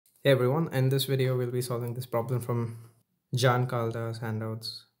Hey everyone, in this video we'll be solving this problem from John Calda's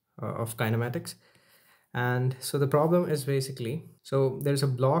handouts of kinematics. And so the problem is basically, so there's a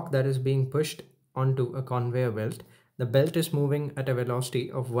block that is being pushed onto a conveyor belt. The belt is moving at a velocity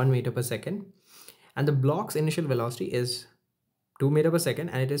of 1 meter per second, and the block's initial velocity is 2 meter per second,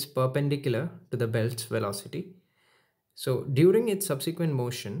 and it is perpendicular to the belt's velocity. So during its subsequent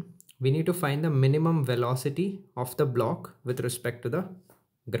motion, we need to find the minimum velocity of the block with respect to the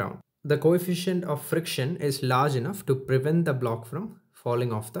ground. The coefficient of friction is large enough to prevent the block from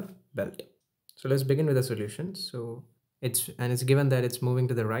falling off the belt. So let's begin with the solution. So it's given that it's moving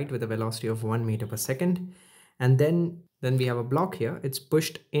to the right with a velocity of 1 meter per second. And then we have a block here. It's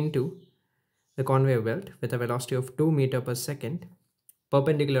pushed into the conveyor belt with a velocity of 2 meter per second,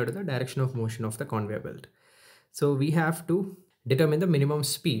 perpendicular to the direction of motion of the conveyor belt. So we have to determine the minimum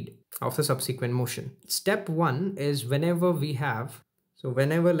speed of the subsequent motion. Step one is whenever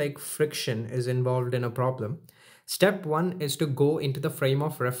like friction is involved in a problem, step one is to go into the frame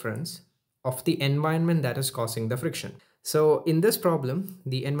of reference of the environment that is causing the friction. So in this problem,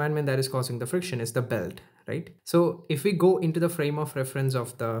 the environment that is causing the friction is the belt, right? So if we go into the frame of reference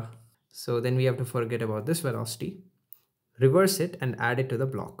of then we have to forget about this velocity, reverse it and add it to the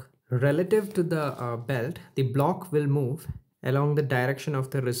block. Relative to the belt, the block will move along the direction of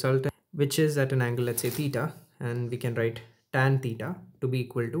the resultant, which is at an angle, let's say theta, and we can write tan theta to be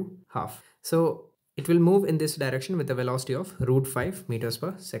equal to half. So it will move in this direction with a velocity of √5 meters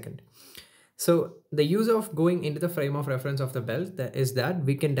per second. So the use of going into the frame of reference of the belt is that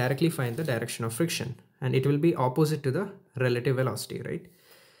we can directly find the direction of friction, and it will be opposite to the relative velocity, right?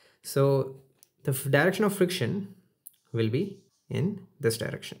 So the direction of friction will be in this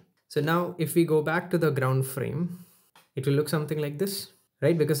direction. So now if we go back to the ground frame, it will look something like this,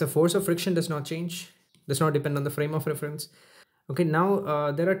 right? Because the force of friction does not change, does not depend on the frame of reference. Okay,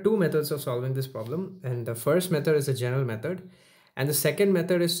 now there are two methods of solving this problem. And the first method is a general method. And the second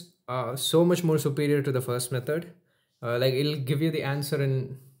method is so much more superior to the first method. Like it'll give you the answer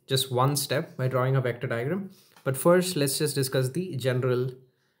in just one step by drawing a vector diagram. But first, let's just discuss the general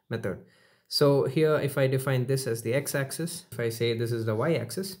method. So here, if I define this as the x-axis, if I say this is the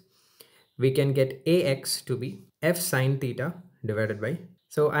y-axis, we can get ax to be f sine theta divided by,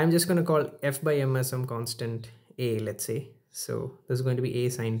 so I'm just going to call f by m as some constant a, let's say. So this is going to be a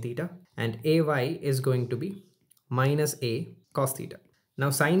sine theta, and ay is going to be minus a cos theta. Now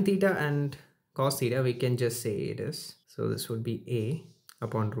sine theta and cos theta, we can just say it is, so this would be a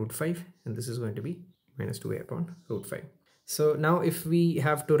upon √5, and this is going to be minus 2a upon √5. So now if we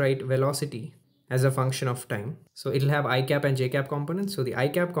have to write velocity as a function of time, so it'll have I cap and j cap components. So the I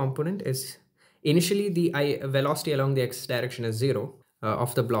cap component is initially the velocity along the x direction is 0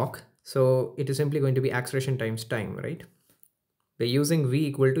 of the block. So it is simply going to be acceleration times time, right? We're using v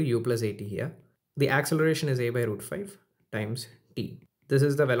equal to u plus at here. The acceleration is a by √5 times t. This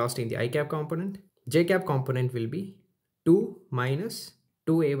is the velocity in the I cap component. J cap component will be 2 minus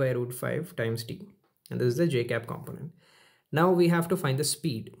 2a by √5 times t. And this is the j cap component. Now we have to find the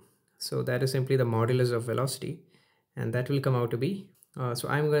speed. So that is simply the modulus of velocity, and that will come out to be, so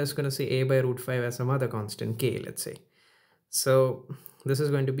I'm just going to say a by √5 as some other constant k, let's say. So this is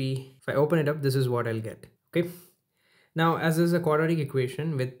going to be, if I open it up, this is what I'll get. Okay. Now, as is a quadratic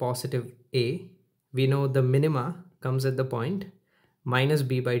equation with positive a, we know the minima comes at the point minus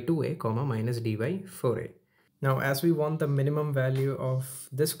b by 2a comma minus d by 4a. Now, as we want the minimum value of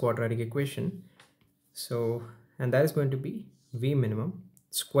this quadratic equation, so, and that is going to be v minimum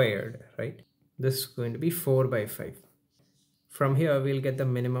squared, right? This is going to be 4 by 5. From here, we'll get the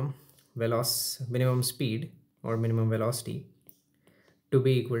minimum speed or minimum velocity to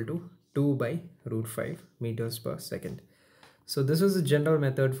be equal to 2 by √5 meters per second. So this is a general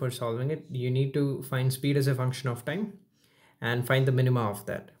method for solving it. You need to find speed as a function of time and find the minima of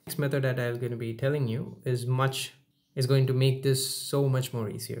that. Next method that I'm going to be telling you is going to make this so much more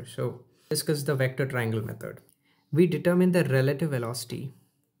easier. So discuss the vector triangle method. We determine the relative velocity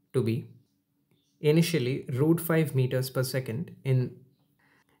to be initially √5 meters per second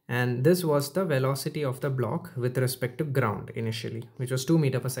and this was the velocity of the block with respect to ground initially, which was 2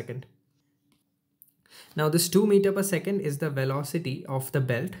 meters per second. Now this 2 meters per second is the velocity of the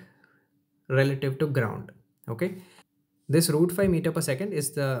belt relative to ground. Okay. This √5 meters per second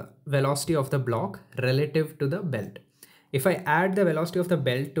is the velocity of the block relative to the belt. If I add the velocity of the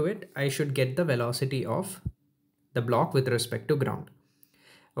belt to it, I should get the velocity of the block with respect to ground.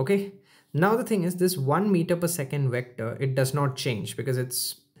 Okay. Now the thing is, this 1 meter per second vector, it does not change because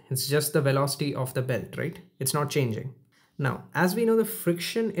it's just the velocity of the belt, right? It's not changing. Now, as we know, the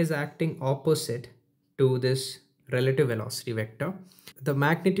friction is acting opposite to this relative velocity vector, the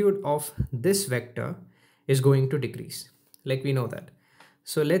magnitude of this vector is going to decrease. Like we know that.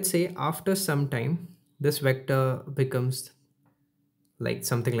 So let's say after some time, this vector becomes like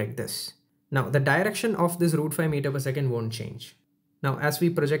something like this. Now the direction of this root 5 meter per second won't change. Now, as we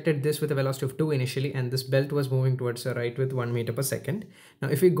projected this with a velocity of 2 initially, and this belt was moving towards the right with 1 meter per second. Now,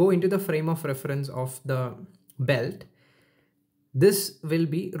 if we go into the frame of reference of the belt, this will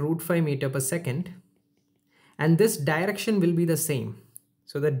be root 5 meter per second, and this direction will be the same.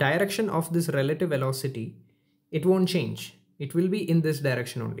 So the direction of this relative velocity, it won't change. It will be in this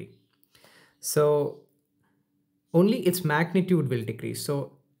direction only. So only its magnitude will decrease.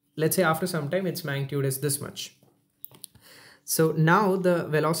 So let's say after some time, its magnitude is this much. So now the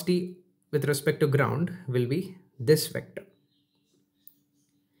velocity with respect to ground will be this vector,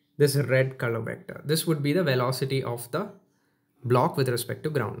 this red color vector. This would be the velocity of the block with respect to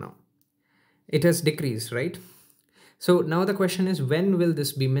ground now. It has decreased, right? So now the question is, when will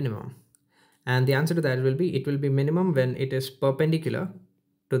this be minimum? And the answer to that will be, it will be minimum when it is perpendicular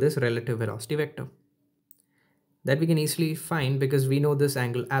to this relative velocity vector. That we can easily find because we know this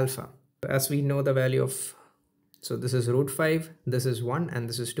angle alpha. As we know the value of, so this is root 5, this is 1, and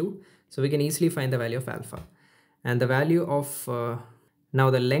this is 2. So we can easily find the value of alpha. And the value of, now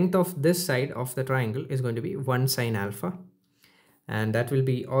the length of this side of the triangle is going to be 1 sine alpha. And that will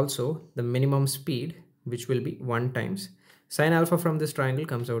be also the minimum speed, which will be 1 times. Sine alpha from this triangle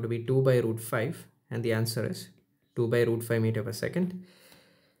comes out to be 2 by root 5. And the answer is 2 by root 5 meter per second.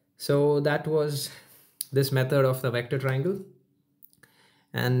 So that was this method of the vector triangle.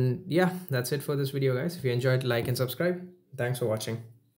 And yeah, that's it for this video, guys. If you enjoyed, like and subscribe. Thanks for watching.